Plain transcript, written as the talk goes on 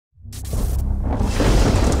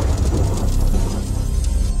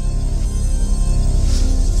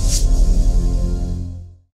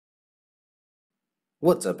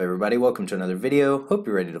What's up everybody, welcome to another video. Hope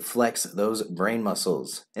you're ready to flex those brain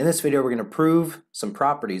muscles. In this video we're going to prove some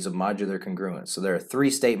properties of modular congruence. So there are three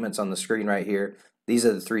statements on the screen right here. These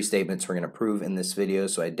are the three statements we're going to prove in this video,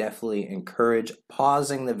 so I definitely encourage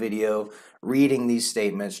pausing the video, reading these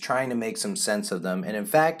statements, trying to make some sense of them. And in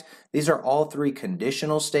fact, these are all three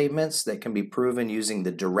conditional statements that can be proven using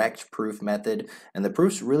the direct proof method, and the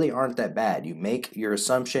proofs really aren't that bad. You make your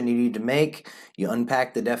assumption you need to make, you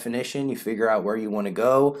unpack the definition, you figure out where you want to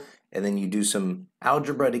go, and then you do some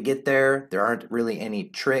algebra to get there. There aren't really any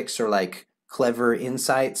tricks or clever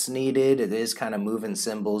insights needed. It is kind of moving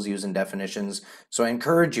symbols using definitions. So I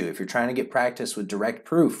encourage you, if you're trying to get practice with direct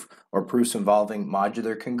proof or proofs involving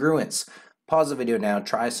modular congruence, pause the video now,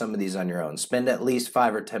 try some of these on your own. Spend at least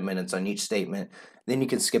 5 or 10 minutes on each statement, then you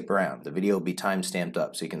can skip around. The video will be time stamped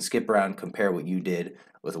up, so you can skip around, compare what you did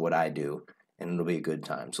with what I do, and it'll be a good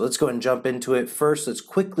time. So let's go ahead and jump into it. First, let's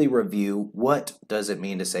quickly review what does it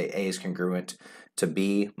mean to say A is congruent to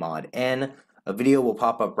B mod N. A video will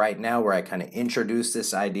pop up right now where I kind of introduced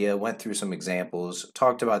this idea, went through some examples,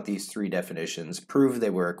 talked about these three definitions, proved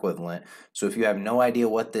they were equivalent. So if you have no idea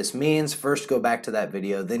what this means, first go back to that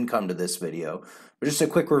video, then come to this video. But just a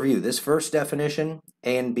quick review. This first definition,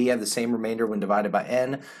 A and B have the same remainder when divided by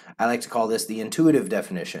N. I like to call this the intuitive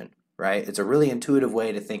definition, right? It's a really intuitive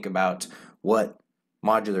way to think about what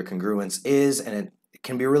modular congruence is, and it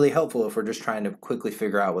can be really helpful if we're just trying to quickly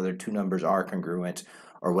figure out whether two numbers are congruent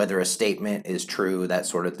or whether a statement is true, that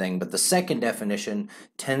sort of thing. But the second definition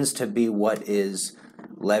tends to be what is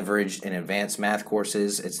leveraged in advanced math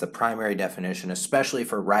courses. It's the primary definition, especially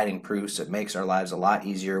for writing proofs. It makes our lives a lot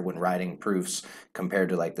easier when writing proofs compared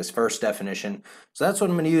to this first definition. So that's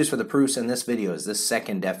what I'm going to use for the proofs in this video, is this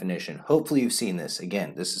second definition. Hopefully you've seen this.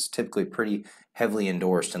 Again, this is typically pretty heavily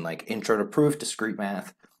endorsed in intro to proof, discrete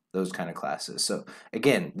math, those kind of classes. So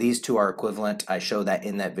again, these two are equivalent. I show that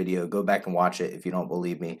in that video. Go back and watch it if you don't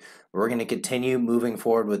believe me. We're going to continue moving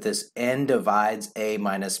forward with this N divides A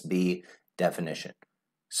minus B definition.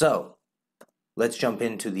 So let's jump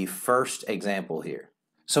into the first example here.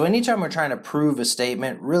 So anytime we're trying to prove a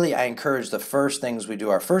statement, really I encourage the first things we do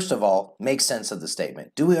are, first of all, make sense of the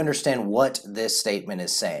statement. Do we understand what this statement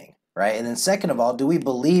is saying, right? And then second of all, do we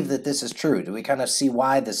believe that this is true? Do we kind of see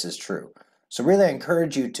why this is true? So really I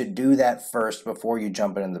encourage you to do that first before you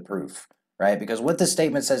jump into the proof, right? Because what this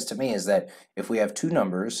statement says to me is that if we have two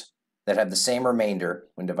numbers that have the same remainder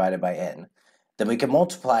when divided by n, then we can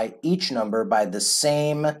multiply each number by the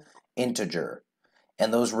same integer,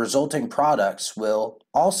 and those resulting products will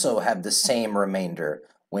also have the same remainder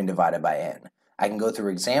when divided by n. I can go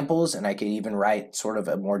through examples, and I can even write sort of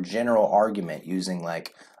a more general argument using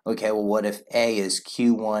okay, well, what if A is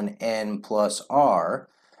Q1n plus R?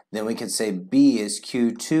 Then we could say B is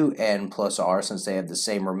Q2n plus R, since they have the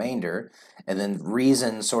same remainder, and then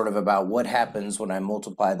reason sort of about what happens when I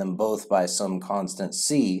multiply them both by some constant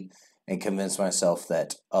C, and convince myself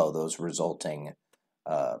that, oh, those resulting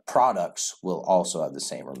products will also have the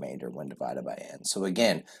same remainder when divided by n. So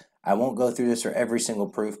again, I won't go through this for every single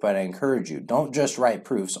proof, but I encourage you, don't just write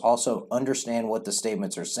proofs, also understand what the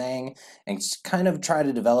statements are saying and kind of try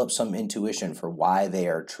to develop some intuition for why they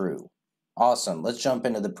are true. Awesome, let's jump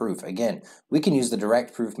into the proof. Again, we can use the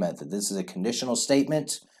direct proof method. This is a conditional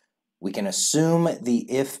statement. We can assume the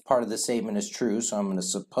if part of the statement is true, so I'm going to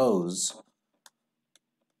suppose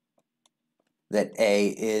that A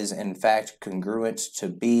is in fact congruent to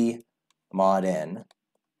B mod N.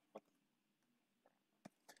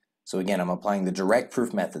 So again, I'm applying the direct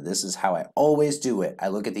proof method. This is how I always do it. I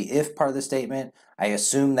look at the if part of the statement, I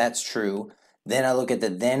assume that's true, then I look at the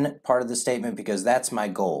then part of the statement because that's my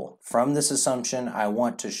goal. From this assumption, I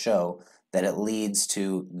want to show that it leads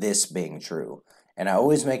to this being true. And I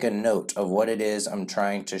always make a note of what it is I'm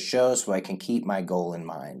trying to show so I can keep my goal in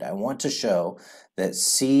mind. I want to show that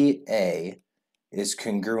CA is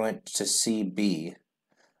congruent to CB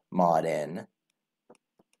mod N.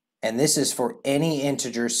 And this is for any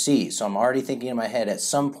integer C. So I'm already thinking in my head, at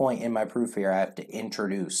some point in my proof here, I have to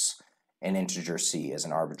introduce an integer C as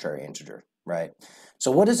an arbitrary integer, right?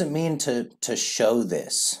 So what does it mean to show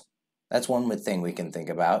this? That's one thing we can think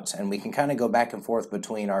about, and we can kind of go back and forth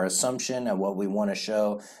between our assumption and what we want to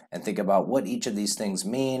show and think about what each of these things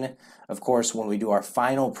mean. Of course, when we do our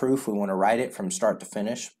final proof, we want to write it from start to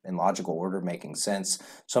finish in logical order, making sense.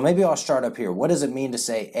 So maybe I'll start up here. What does it mean to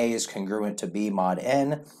say A is congruent to B mod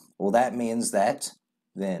N? Well, that means that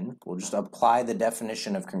then we'll just apply the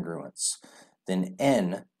definition of congruence. Then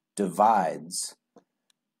N divides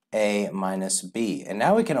A minus B. And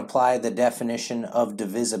now we can apply the definition of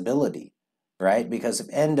divisibility, right? Because if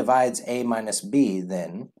N divides A minus B,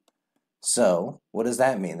 then So what does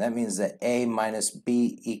that mean? That means that A minus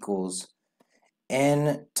B equals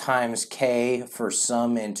n times k for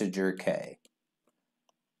some integer k.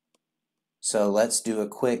 So let's do a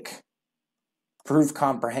quick proof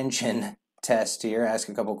comprehension test here, ask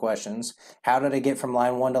a couple questions. How did I get from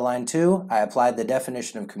line 1 to line 2? I applied the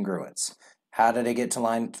definition of congruence. How did I get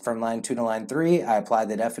to from line 2 to line 3? I applied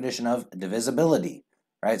the definition of divisibility,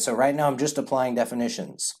 right? So right now I'm just applying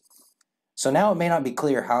definitions. So now it may not be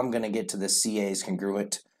clear how I'm going to get to the CA is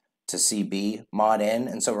congruent to CB mod n,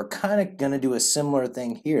 and so we're kind of going to do a similar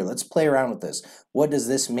thing here. Let's play around with this. What does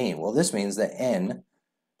this mean? Well, this means that n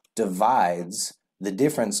divides the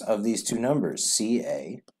difference of these two numbers,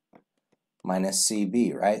 CA minus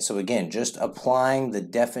CB, right? So again, just applying the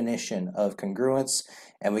definition of congruence,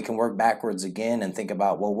 and we can work backwards again and think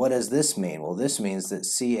about, well, what does this mean? Well, this means that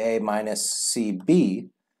CA minus CB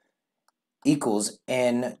equals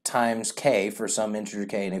n times k for some integer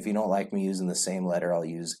k, and if you don't like me using the same letter, I'll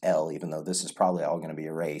use L, even though this is probably all going to be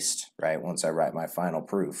erased, right, once I write my final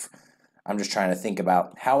proof. I'm just trying to think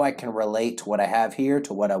about how I can relate what I have here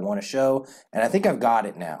to what I want to show, and I think I've got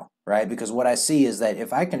it now, right, because what I see is that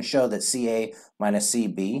if I can show that CA minus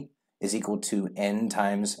CB is equal to n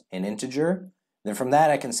times an integer, then from that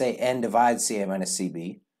I can say n divides CA minus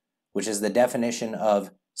CB, which is the definition of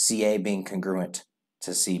CA being congruent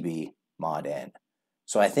to CB mod n.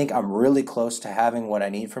 So I think I'm really close to having what I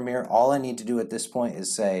need from here. All I need to do at this point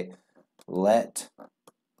is say, let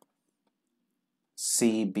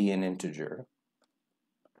C be an integer.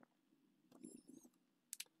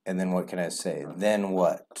 And then what can I say? Then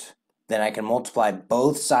what? Then I can multiply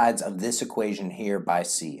both sides of this equation here by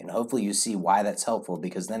C. And hopefully you see why that's helpful,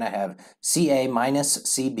 because then I have CA minus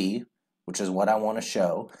CB, which is what I want to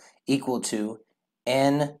show, equal to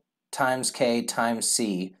n times k times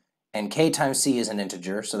C. And k times c is an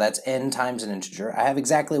integer, so that's n times an integer. I have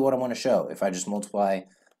exactly what I want to show if I just multiply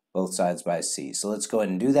both sides by c. So let's go ahead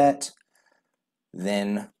and do that.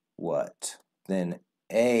 Then what? Then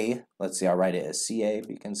a, let's see, I'll write it as CA,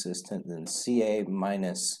 be consistent, then CA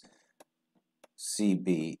minus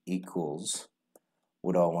CB equals,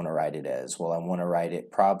 what do I want to write it as? Well, I want to write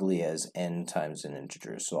it probably as n times an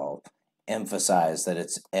integer, so I'll emphasize that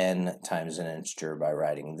it's n times an integer by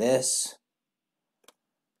writing this.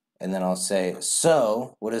 And then I'll say,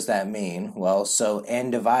 so what does that mean? Well, so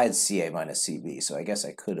n divides CA minus CB. So I guess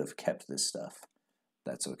I could have kept this stuff.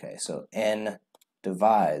 That's okay. So n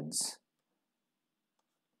divides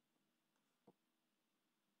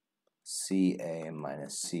CA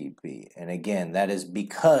minus CB. And again, that is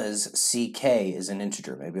because CK is an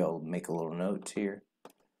integer. Maybe I'll make a little note here.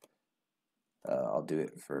 I'll do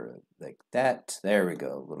it for like that. There we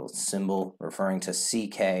go. A little symbol referring to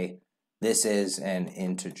CK. This is an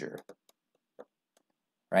integer,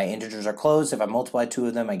 right? Integers are closed. If I multiply two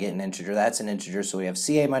of them, I get an integer. That's an integer. So we have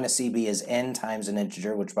CA minus CB is n times an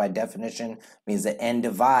integer, which by definition means that n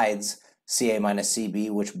divides CA minus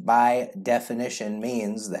CB, which by definition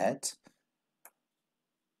means that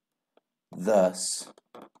thus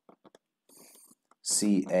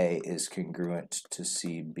CA is congruent to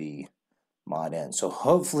CB mod n. So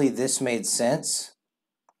hopefully this made sense.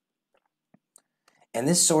 And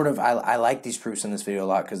this sort of, I like these proofs in this video a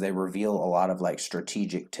lot because they reveal a lot of like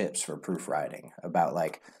strategic tips for proof writing about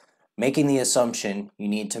like making the assumption you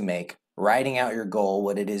need to make, writing out your goal,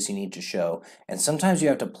 what it is you need to show. And sometimes you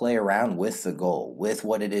have to play around with the goal, with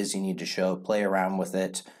what it is you need to show, play around with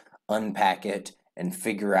it, unpack it, and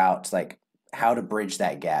figure out like how to bridge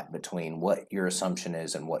that gap between what your assumption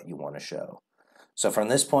is and what you want to show. So from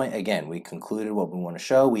this point, again, we concluded what we want to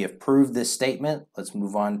show. We have proved this statement. Let's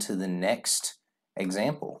move on to the next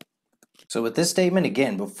example. So with this statement,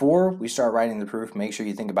 again, before we start writing the proof, make sure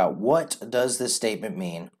you think about what does this statement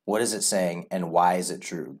mean, what is it saying, and why is it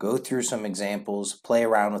true? Go through some examples, play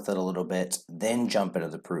around with it a little bit, then jump into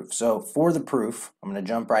the proof. So for the proof, I'm going to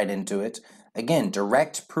jump right into it. Again,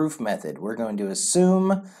 direct proof method. We're going to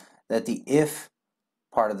assume that the if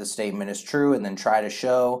part of the statement is true and then try to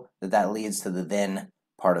show that that leads to the then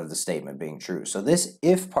part of the statement being true. So this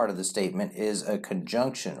if part of the statement is a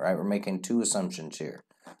conjunction, right? We're making two assumptions here.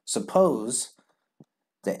 Suppose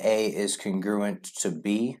that A is congruent to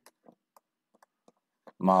B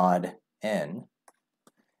mod n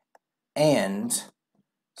and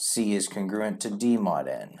C is congruent to D mod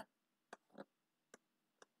n.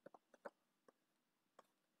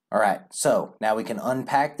 All right, so now we can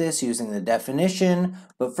unpack this using the definition,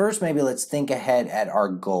 but first maybe let's think ahead at our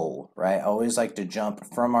goal, right? I always like to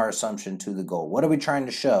jump from our assumption to the goal. What are we trying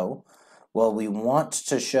to show? Well, we want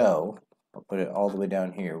to show, I'll put it all the way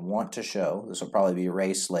down here, want to show, this will probably be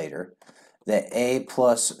erased later, that A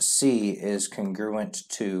plus C is congruent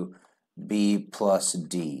to B plus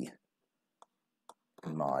D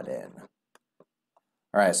mod n.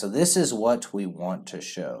 All right, so this is what we want to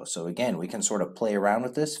show. So again, we can sort of play around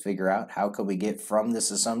with this, figure out how could we get from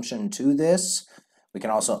this assumption to this. We can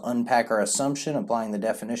also unpack our assumption, applying the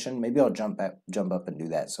definition. Maybe I'll jump up and do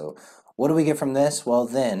that. So what do we get from this? Well,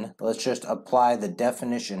 then let's just apply the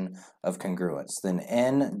definition of congruence. Then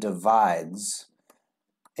n divides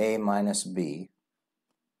a minus b,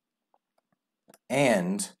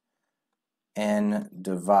 and n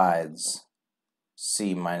divides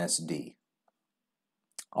c minus d.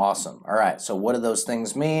 Awesome. All right, so what do those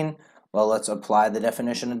things mean? Well, let's apply the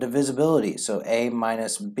definition of divisibility. So a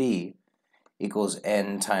minus b equals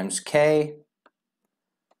n times k,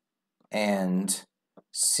 and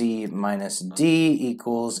c minus d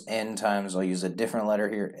equals n times, I'll use a different letter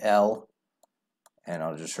here, L, and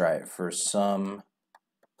I'll just write for some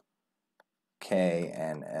k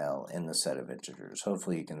and L in the set of integers.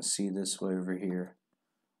 Hopefully you can see this way over here.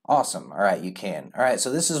 Awesome. All right, you can. All right,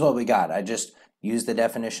 so this is what we got. I just used the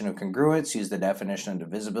definition of congruence, used the definition of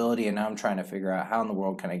divisibility, and now I'm trying to figure out how in the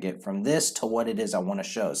world can I get from this to what it is I want to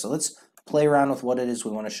show. So let's play around with what it is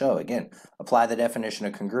we want to show. Again, apply the definition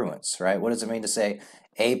of congruence, right? What does it mean to say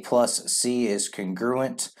A plus C is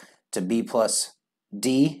congruent to B plus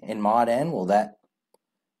D in mod n? Well, that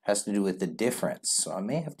has to do with the difference. So I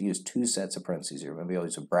may have to use two sets of parentheses here. Maybe I'll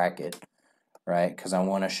use a bracket, right? Because I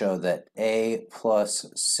want to show that A plus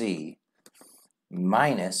C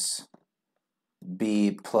minus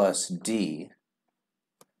B plus D,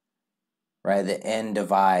 right? The n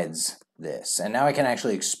divides this. And now I can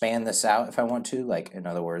actually expand this out if I want to, like in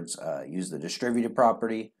other words, use the distributive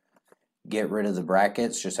property, get rid of the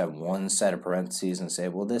brackets, just have one set of parentheses and say,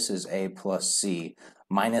 well, this is A plus C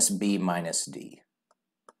minus B minus D.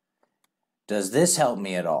 Does this help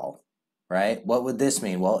me at all, right? What would this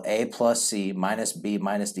mean? Well, A plus C minus B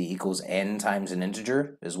minus D equals n times an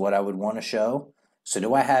integer is what I would want to show. So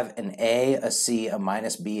do I have an A, a C, a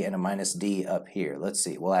minus B, and a minus D up here? Let's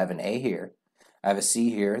see. Well, I have an A here. I have a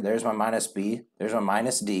C here. There's my minus B. There's my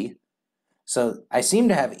minus D. So I seem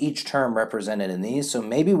to have each term represented in these. So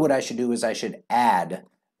maybe what I should do is I should add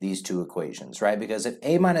these two equations, right? Because if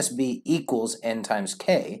A minus B equals n times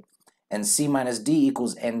k, and C minus D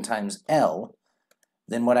equals n times L,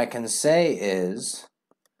 then what I can say is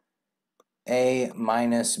A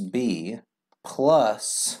minus B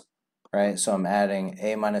plus, right? So I'm adding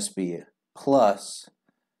A minus B plus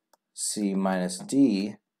C minus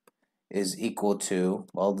D is equal to,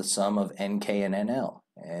 well, the sum of nk and nl.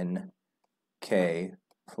 Nk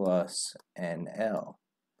plus nl.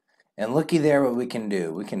 And looky there what we can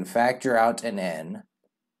do. We can factor out an n.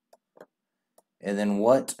 And then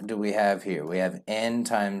what do we have here? We have n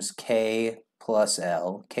times k plus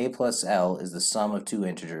l. K plus l is the sum of two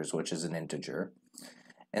integers, which is an integer.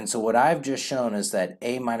 And so what I've just shown is that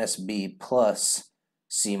a minus b plus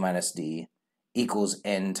c minus d equals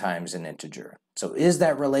n times an integer. So is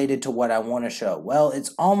that related to what I want to show? Well,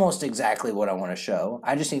 it's almost exactly what I want to show.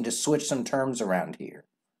 I just need to switch some terms around here,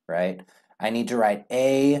 right? I need to write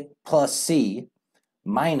a plus c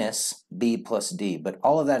minus b plus d, but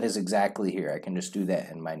all of that is exactly here. I can just do that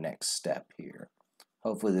in my next step here.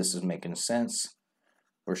 Hopefully this is making sense.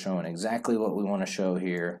 We're showing exactly what we want to show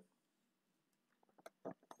here.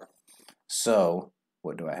 So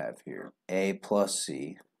what do I have here? A plus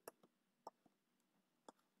c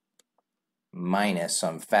minus, so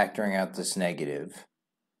I'm factoring out this negative,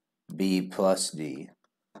 b plus d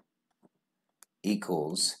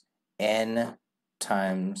equals n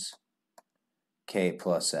times k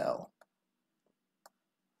plus l.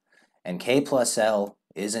 And k plus l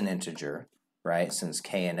is an integer, right? Since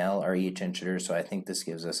k and l are each integer, so I think this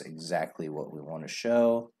gives us exactly what we want to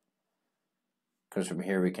show. Because from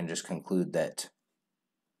here we can just conclude that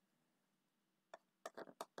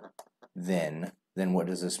then what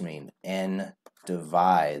does this mean? N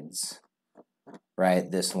divides,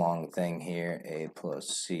 right, this long thing here, a plus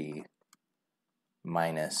c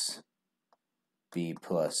minus b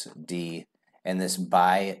plus d. And this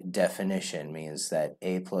by definition means that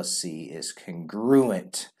a plus c is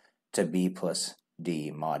congruent to b plus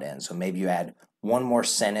d mod n. So maybe you add one more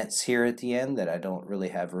sentence here at the end that I don't really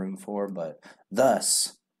have room for, but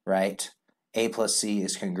thus, right, a plus c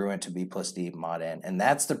is congruent to b plus d mod n. And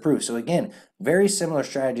that's the proof. So again, very similar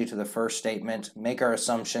strategy to the first statement. Make our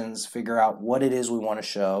assumptions, figure out what it is we want to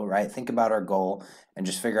show, right? Think about our goal and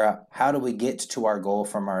just figure out how do we get to our goal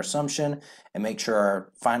from our assumption, and make sure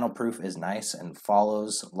our final proof is nice and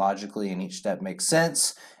follows logically and each step makes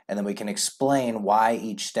sense. And then we can explain why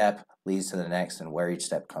each step leads to the next and where each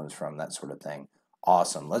step comes from, that sort of thing.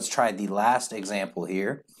 Awesome. Let's try the last example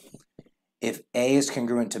here. if A is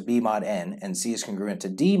congruent to B mod n and C is congruent to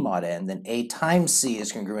D mod n, then A times C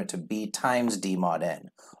is congruent to B times D mod n.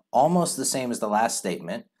 Almost the same as the last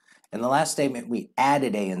statement. In the last statement, we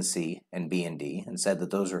added A and C and B and D and said that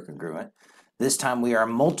those are congruent. This time we are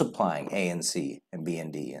multiplying A and C and B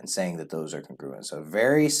and D and saying that those are congruent. So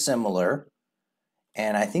very similar.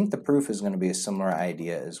 And I think the proof is going to be a similar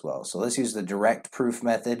idea as well. So let's use the direct proof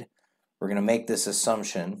method. We're going to make this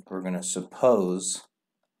assumption. We're going to suppose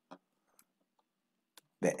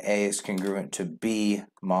that A is congruent to B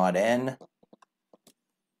mod n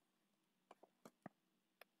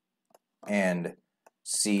and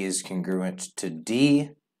C is congruent to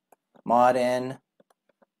D mod n.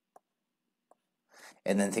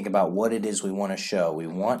 And then think about what it is we want to show. We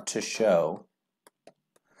want to show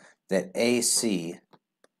that AC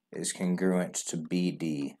is congruent to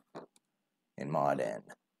BD in mod n.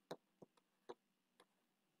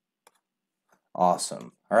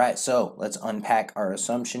 Awesome. All right, so let's unpack our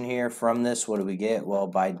assumption here. From this, what do we get? Well,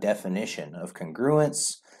 by definition of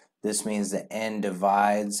congruence, this means that n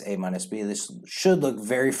divides A minus B. This should look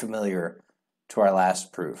very familiar to our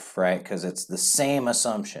last proof, right? Because it's the same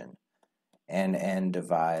assumption. And n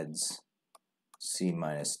divides C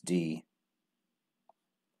minus D.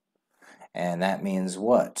 And that means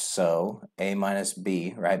what? So A minus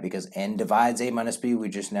B, right? Because n divides A minus B, we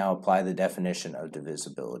just now apply the definition of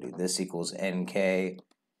divisibility. This equals NK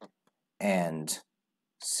and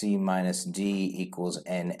C minus D equals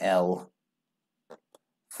NL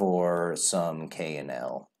for some K and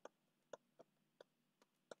L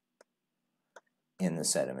in the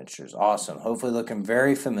set of integers. Awesome. Hopefully looking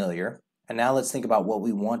very familiar. And now let's think about what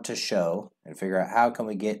we want to show and figure out how can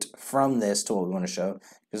we get from this to what we want to show.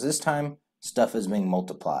 Because this time, stuff is being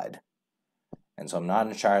multiplied. And so I'm not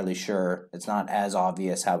entirely sure. It's not as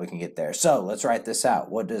obvious how we can get there. So let's write this out.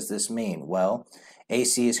 What does this mean? Well,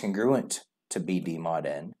 AC is congruent to BD mod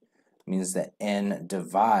n. It means that n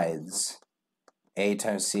divides A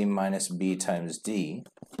times C minus B times D.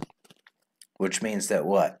 Which means that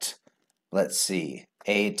what? Let's see.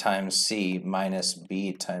 A times C minus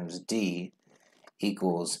B times D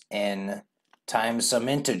equals n times some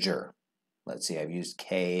integer. Let's see, I've used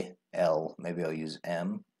K, L, maybe I'll use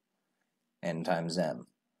M, n times M,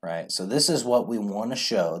 right? So this is what we want to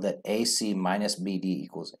show, that AC minus BD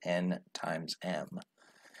equals n times M.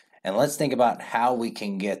 And let's think about how we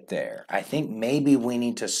can get there. I think maybe we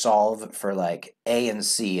need to solve for like A and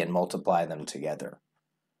C and multiply them together,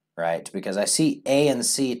 right? Because I see A and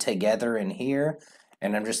C together in here,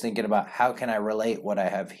 and I'm just thinking about how can I relate what I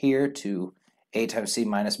have here to A times C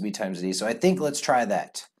minus B times D. So I think let's try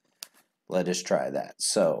that. Let us try that.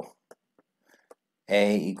 So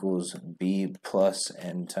A equals B plus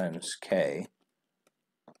n times K,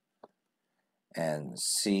 and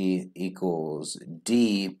C equals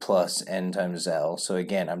D plus n times L. So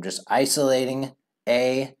again, I'm just isolating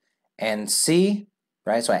A and C,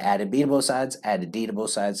 right? So I added B to both sides, added D to both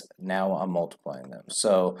sides. Now I'm multiplying them.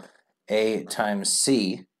 So A times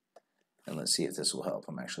C, and let's see if this will help.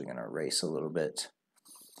 I'm actually going to erase a little bit.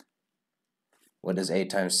 What does A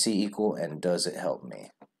times C equal, and does it help me?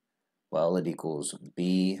 Well, it equals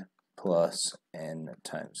B plus n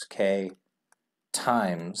times K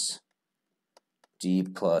times D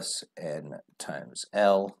plus n times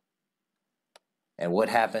L. And what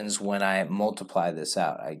happens when I multiply this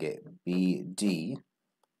out? I get BD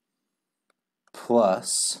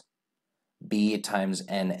plus B times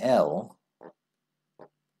NL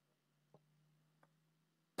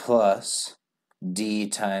plus D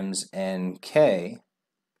times NK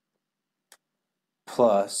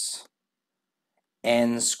plus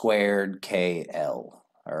N squared KL. All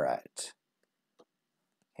right.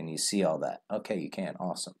 Can you see all that? Okay, you can.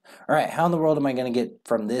 Awesome. All right, how in the world am I going to get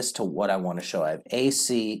from this to what I want to show? I have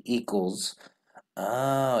AC equals,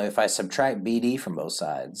 if I subtract BD from both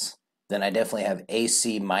sides, then I definitely have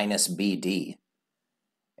AC minus BD.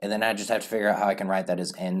 And then I just have to figure out how I can write that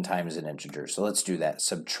as n times an integer. So let's do that.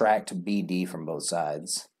 Subtract BD from both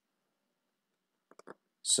sides.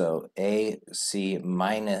 So AC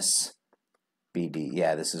minus BD.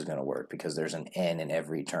 Yeah, this is going to work because there's an n in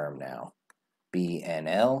every term now.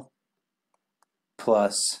 BNL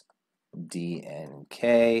plus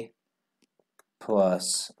DNK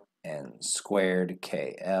plus n squared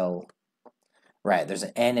KL. Right, there's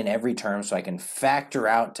an n in every term, so I can factor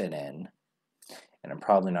out an n. And I'm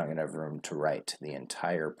probably not going to have room to write the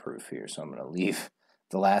entire proof here, so I'm going to leave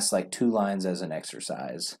the last like 2 lines as an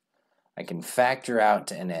exercise. I can factor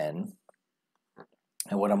out an n,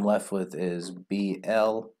 and what I'm left with is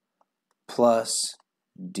BL plus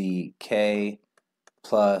DK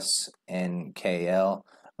plus NKL.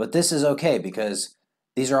 But this is okay because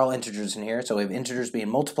These are all integers in here. So we have integers being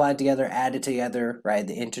multiplied together, added together, right?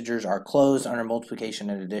 The integers are closed under multiplication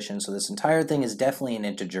and addition. So this entire thing is definitely an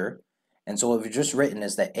integer. And so what we've just written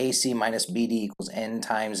is that AC minus BD equals n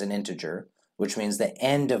times an integer, which means that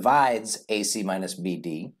n divides AC minus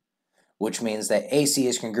BD, which means that AC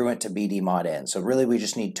is congruent to BD mod n. So really we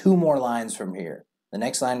just need two more lines from here. The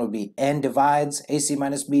next line would be n divides AC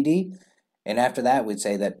minus BD, and after that we'd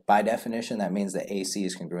say that by definition that means that AC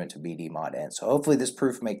is congruent to BD mod n. So hopefully this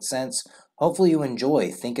proof makes sense. Hopefully you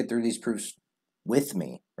enjoy thinking through these proofs with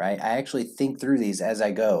me, right? I actually think through these as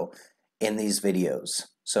I go in these videos.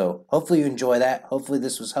 So hopefully you enjoy that. Hopefully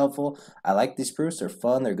this was helpful. I like these proofs. They're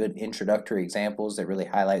fun. They're good introductory examples that really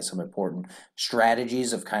highlight some important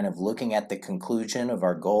strategies of kind of looking at the conclusion of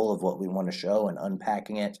our goal of what we want to show and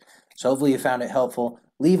unpacking it. So hopefully you found it helpful.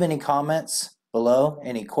 Leave any comments below,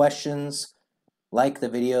 any questions, like the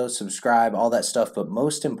video, subscribe, all that stuff. But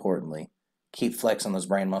most importantly, keep flexing those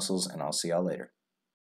brain muscles, and I'll see y'all later.